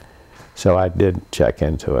 So I did check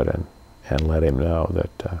into it and let him know that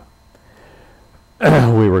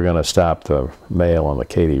we were going to stop the mail on the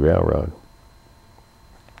Katy Railroad.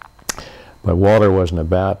 But Walter wasn't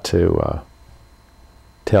about to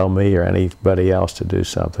tell me or anybody else to do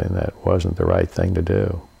something that wasn't the right thing to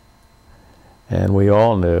do. And we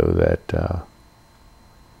all knew that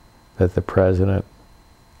that the president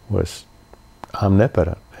was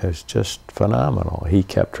omnipotent. It was just phenomenal. He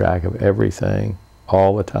kept track of everything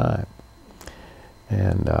all the time.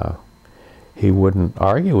 And he wouldn't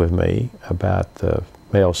argue with me about the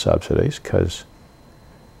mail subsidies because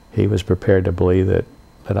he was prepared to believe that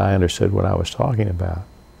I understood what I was talking about.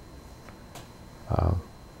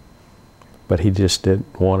 But he just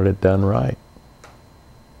wanted it done right.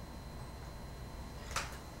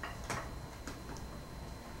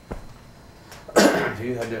 Do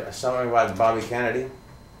you have a summary about Bobby Kennedy?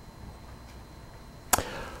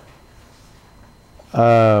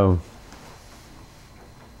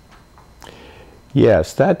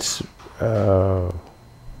 Yes, that's,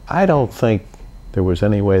 I don't think there was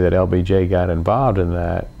any way that LBJ got involved in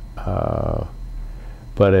that,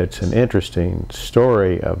 but it's an interesting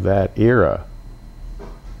story of that era.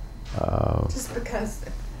 Just because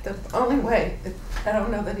the only way, I don't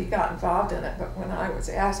know that he got involved in it, but when I was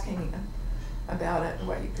asking him about it and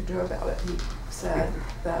what you could do about it, he said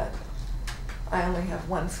that I only have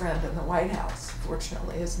one friend in the White House.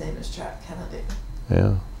 Fortunately, his name is Jack Kennedy.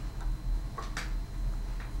 Yeah.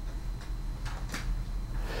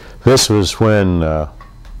 This was when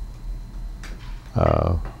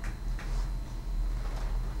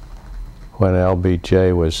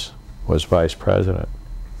LBJ was vice president,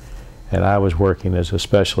 and I was working as a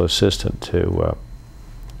special assistant to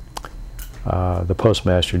the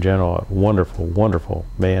Postmaster General, a wonderful, wonderful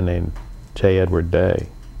man named J. Edward Day.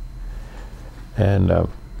 And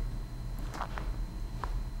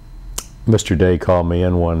Mr. Day called me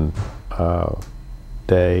in one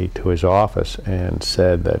day to his office and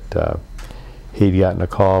said that he'd gotten a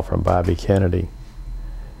call from Bobby Kennedy,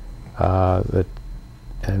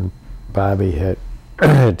 and Bobby had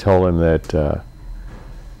told him that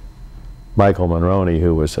Michael Monroney,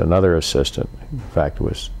 who was another assistant, in fact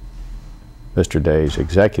was Mr. Day's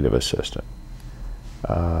executive assistant,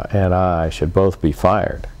 and I should both be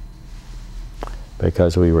fired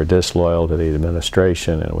because we were disloyal to the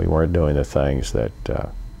administration and we weren't doing the things that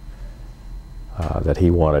that he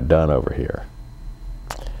wanted done over here.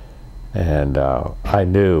 And I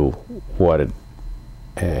knew what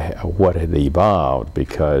had evolved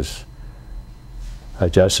because a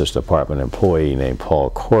Justice Department employee named Paul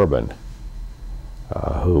Corbin,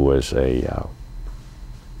 who was a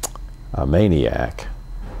maniac,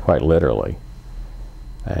 quite literally,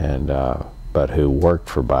 and but who worked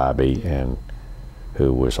for Bobby and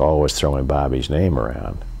who was always throwing Bobby's name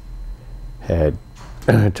around, had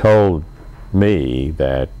told me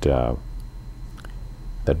that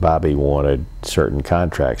that Bobby wanted certain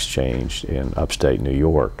contracts changed in upstate New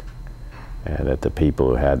York, and that the people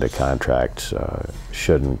who had the contracts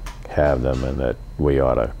shouldn't have them, and that we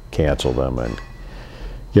ought to cancel them and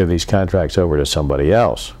give these contracts over to somebody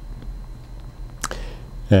else.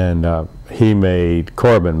 And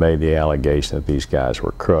Corbin made the allegation that these guys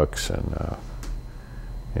were crooks, and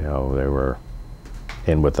you know, they were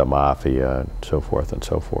in with the mafia and so forth and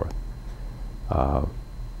so forth.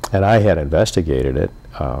 And I had investigated it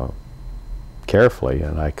carefully,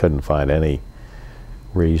 and I couldn't find any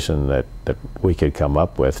reason that we could come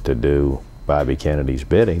up with to do Bobby Kennedy's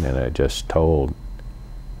bidding, and I just told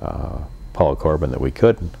Paul Corbin that we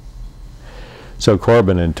couldn't. So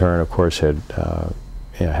Corbin, in turn, of course, had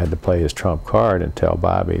had to play his trump card and tell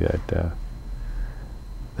Bobby that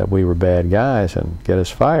that we were bad guys and get us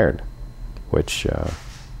fired, which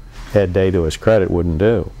Ed Day, to his credit, wouldn't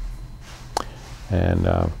do. And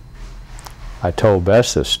I told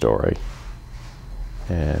Bess this story,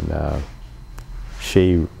 and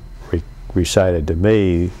she recited to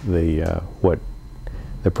me what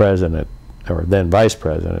the president, or then vice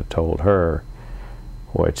president, told her,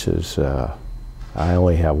 which is, I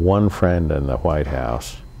only have one friend in the White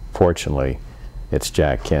House. Fortunately, it's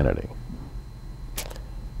Jack Kennedy.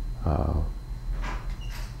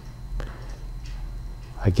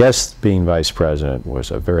 I guess being vice president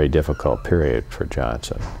was a very difficult period for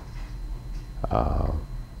Johnson. The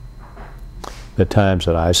times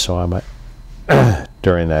that I saw him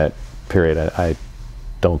during that period, I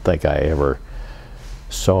don't think I ever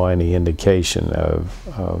saw any indication of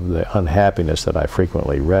the unhappiness that I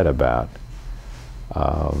frequently read about.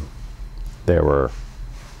 There were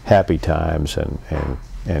happy times and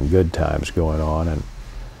good times going on, and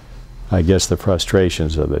I guess the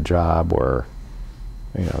frustrations of the job were,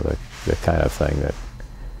 you know, the kind of thing that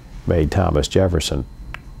made Thomas Jefferson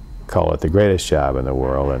call it the greatest job in the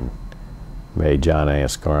world, and made John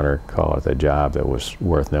Annis Garner call it the job that was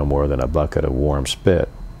worth no more than a bucket of warm spit.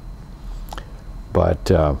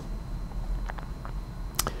 But I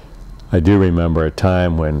do remember a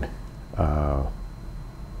time when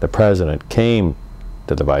the president came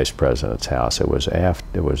to the vice president's house. It was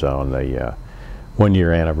on the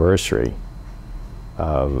one-year anniversary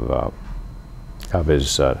of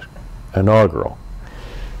his inaugural,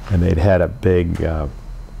 and they'd had a big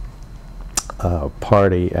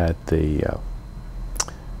party at the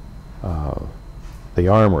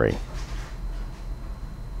Armory,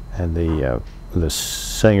 and the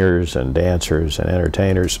singers and dancers and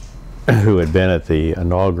entertainers who had been at the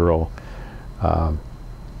inaugural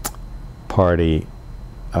party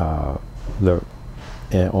in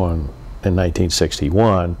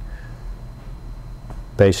 1961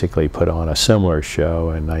 basically put on a similar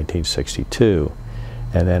show in 1962,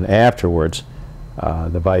 and then afterwards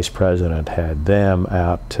the vice president had them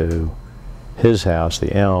out to his house,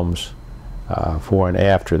 the Elms, for an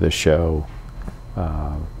after the show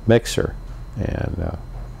mixer and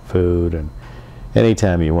food. And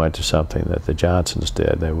anytime you went to something that the Johnsons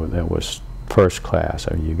did, that was first class.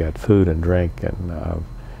 I mean, you got food and drink and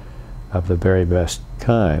of the very best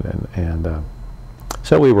kind, and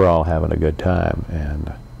so we were all having a good time.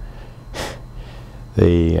 And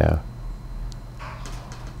the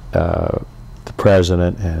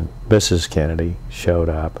president and Mrs. Kennedy showed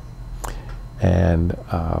up, and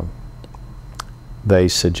they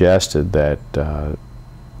suggested that the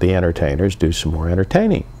entertainers do some more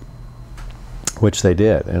entertaining, which they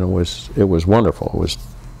did, and it was wonderful. It was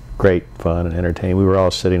great fun and entertaining. We were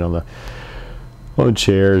all sitting on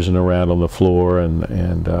chairs and around on the floor, and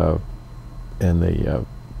in the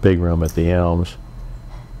big room at the Elms,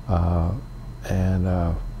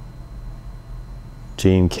 and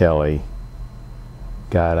Gene Kelly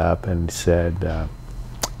got up and said,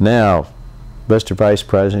 "Now, Mr. Vice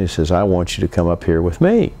President," he says, "I want you to come up here with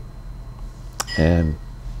me." And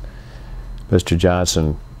Mr.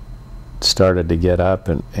 Johnson started to get up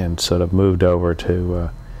and sort of moved over to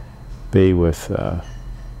be with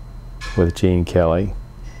Gene Kelly.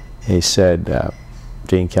 He said,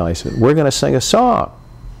 Gene Kelly said, "We're going to sing a song."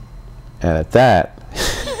 And at that,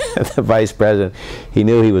 the Vice President, he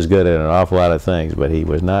knew he was good at an awful lot of things, but he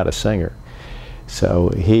was not a singer. So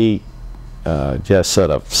he just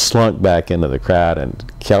sort of slunk back into the crowd, and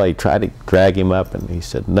Kelly tried to drag him up, and he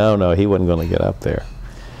said no, he wasn't going to get up there.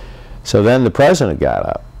 So then the President got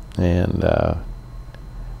up, and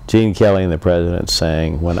Gene Kelly and the President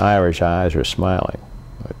sang "When Irish Eyes Are Smiling,"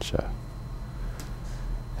 which,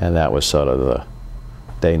 and that was sort of the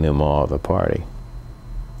denouement of the party.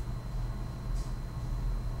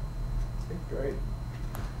 Great.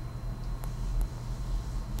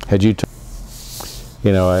 Had you,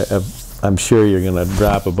 you know, I'm sure you're going to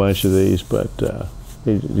drop a bunch of these, but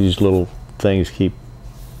these little things keep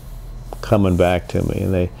coming back to me,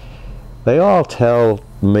 and they all tell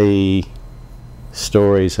me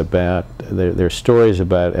stories about, they're stories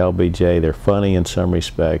about LBJ. They're funny in some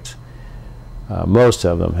respects. Most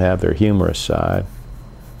of them have their humorous side,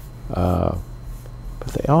 but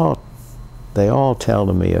they all tell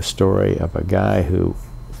to me a story of a guy who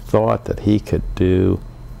thought that he could do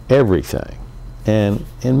everything, and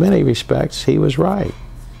in many respects he was right.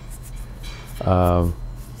 But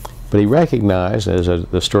he recognized, as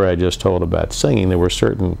the story I just told about singing, there were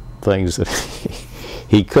certain things that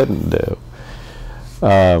he couldn't do.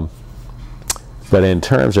 But in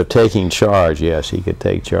terms of taking charge, yes, he could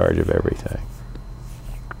take charge of everything.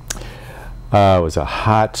 It was a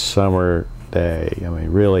hot summer day, I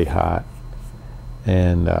mean really hot,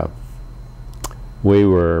 and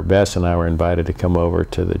Bess and I were invited to come over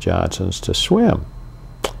to the Johnsons to swim.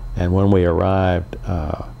 And when we arrived,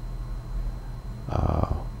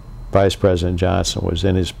 Vice President Johnson was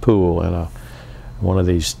in his pool in one of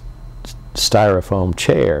these styrofoam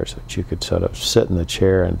chairs that you could sort of sit in the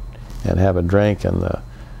chair and have a drink in the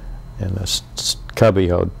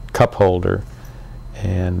cup holder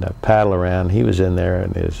and paddle around. He was in there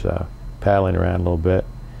and is paddling around a little bit,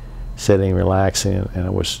 sitting, relaxing, and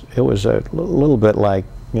it was a little bit like,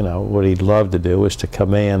 you know, what he'd love to do was to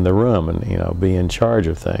command the room and, you know, be in charge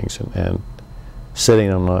of things, and sitting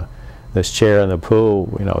on this chair in the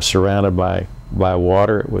pool, you know, surrounded by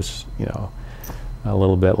water. It was, you know, a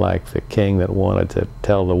little bit like the king that wanted to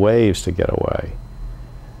tell the waves to get away.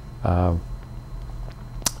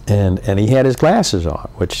 And he had his glasses on,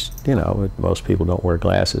 which, you know, most people don't wear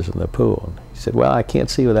glasses in the pool. And he said, "Well, I can't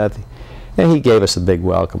see without the..." And he gave us a big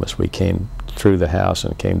welcome as we came through the house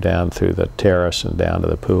and came down through the terrace and down to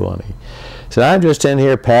the pool. And he said, "I'm just in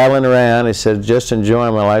here paddling around." He said, "Just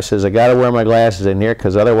enjoying my life." He says, "I got to wear my glasses in here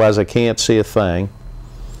because otherwise I can't see a thing."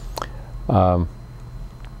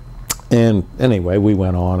 And anyway, we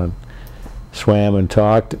went on and swam and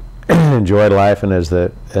talked, enjoyed life. And as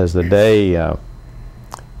the day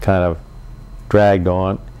kind of dragged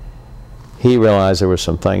on, he realized there were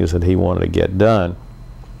some things that he wanted to get done.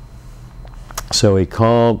 So he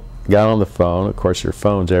got on the phone. Of course, there are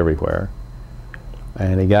phones everywhere.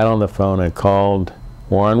 And he got on the phone and called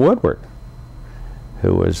Warren Woodward,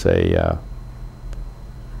 who was I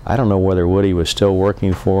don't know whether Woody was still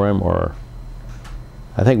working for him, or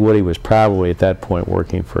I think Woody was probably at that point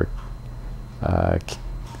working for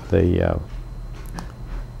the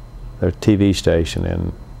TV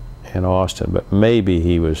station in Austin, but maybe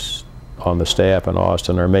he was on the staff in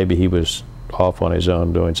Austin, or maybe he was off on his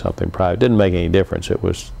own doing something private. Didn't make any difference. It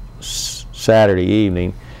was Saturday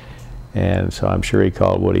evening, and so I'm sure he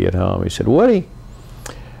called Woody at home. He said, "Woody,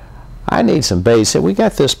 I need some bait." He said, "We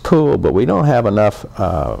got this pool, but we don't have enough,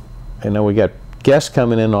 you know, we got guests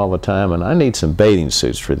coming in all the time, and I need some bathing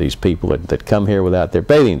suits for these people that come here without their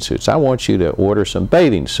bathing suits. I want you to order some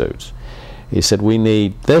bathing suits." He said, "We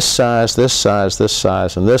need this size, this size, this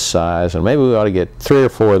size, and this size, and maybe we ought to get 3 or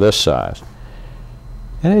 4 of this size."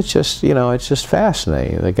 And it's just, you know, it's just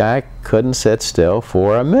fascinating. The guy couldn't sit still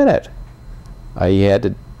for a minute. He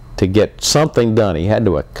had to get something done. He had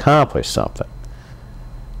to accomplish something.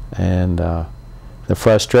 And the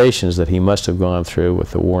frustrations that he must have gone through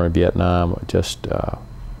with the war in Vietnam just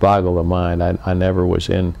boggle the mind. I never was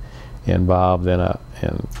involved in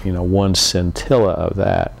you know, one scintilla of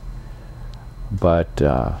that. but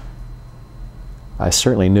I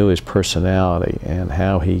certainly knew his personality and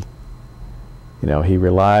how he, he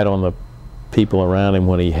relied on the people around him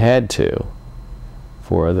when he had to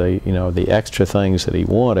for the, the extra things that he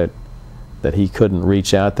wanted, that he couldn't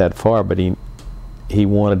reach out that far, but he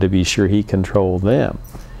wanted to be sure he controlled them.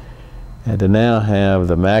 And to now have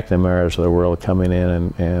the McNamara's of the world coming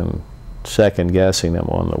in and second-guessing them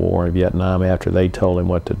on the war in Vietnam after they told him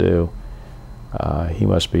what to do, he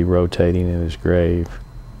must be rotating in his grave.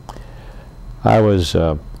 I was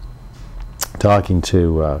talking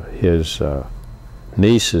to his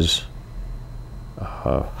niece's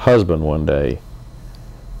husband one day,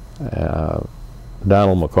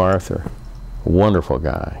 Donald MacArthur, a wonderful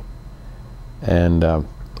guy. And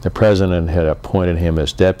the president had appointed him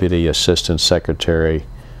as Deputy Assistant Secretary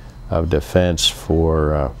of Defense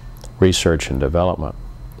for Research and Development.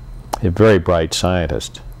 A very bright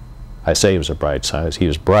scientist. I say he was a bright scientist. He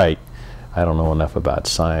was bright. I don't know enough about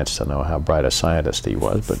science to know how bright a scientist he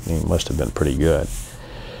was, but he must have been pretty good.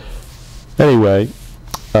 Anyway,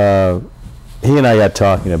 he and I got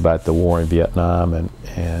talking about the war in Vietnam,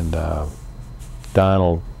 and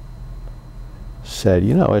Donald said,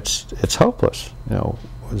 it's hopeless.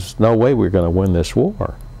 There's no way we're going to win this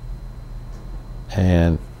war.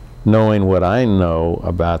 And knowing what I know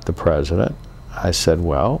about the president, I said,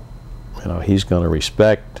 well, he's going to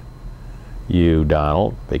respect you,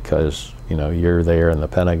 Donald, because you're there in the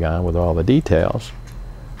Pentagon with all the details.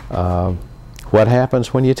 What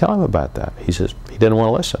happens when you tell him about that? He says he didn't want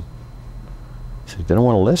to listen. He said he didn't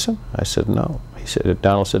want to listen? I said no.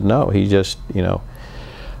 Donald said no. He just,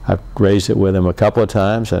 I've raised it with him a couple of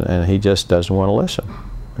times, and he just doesn't want to listen.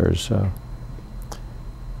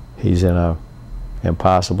 He's in a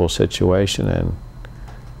impossible situation, and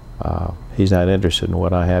he's not interested in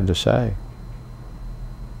what I have to say.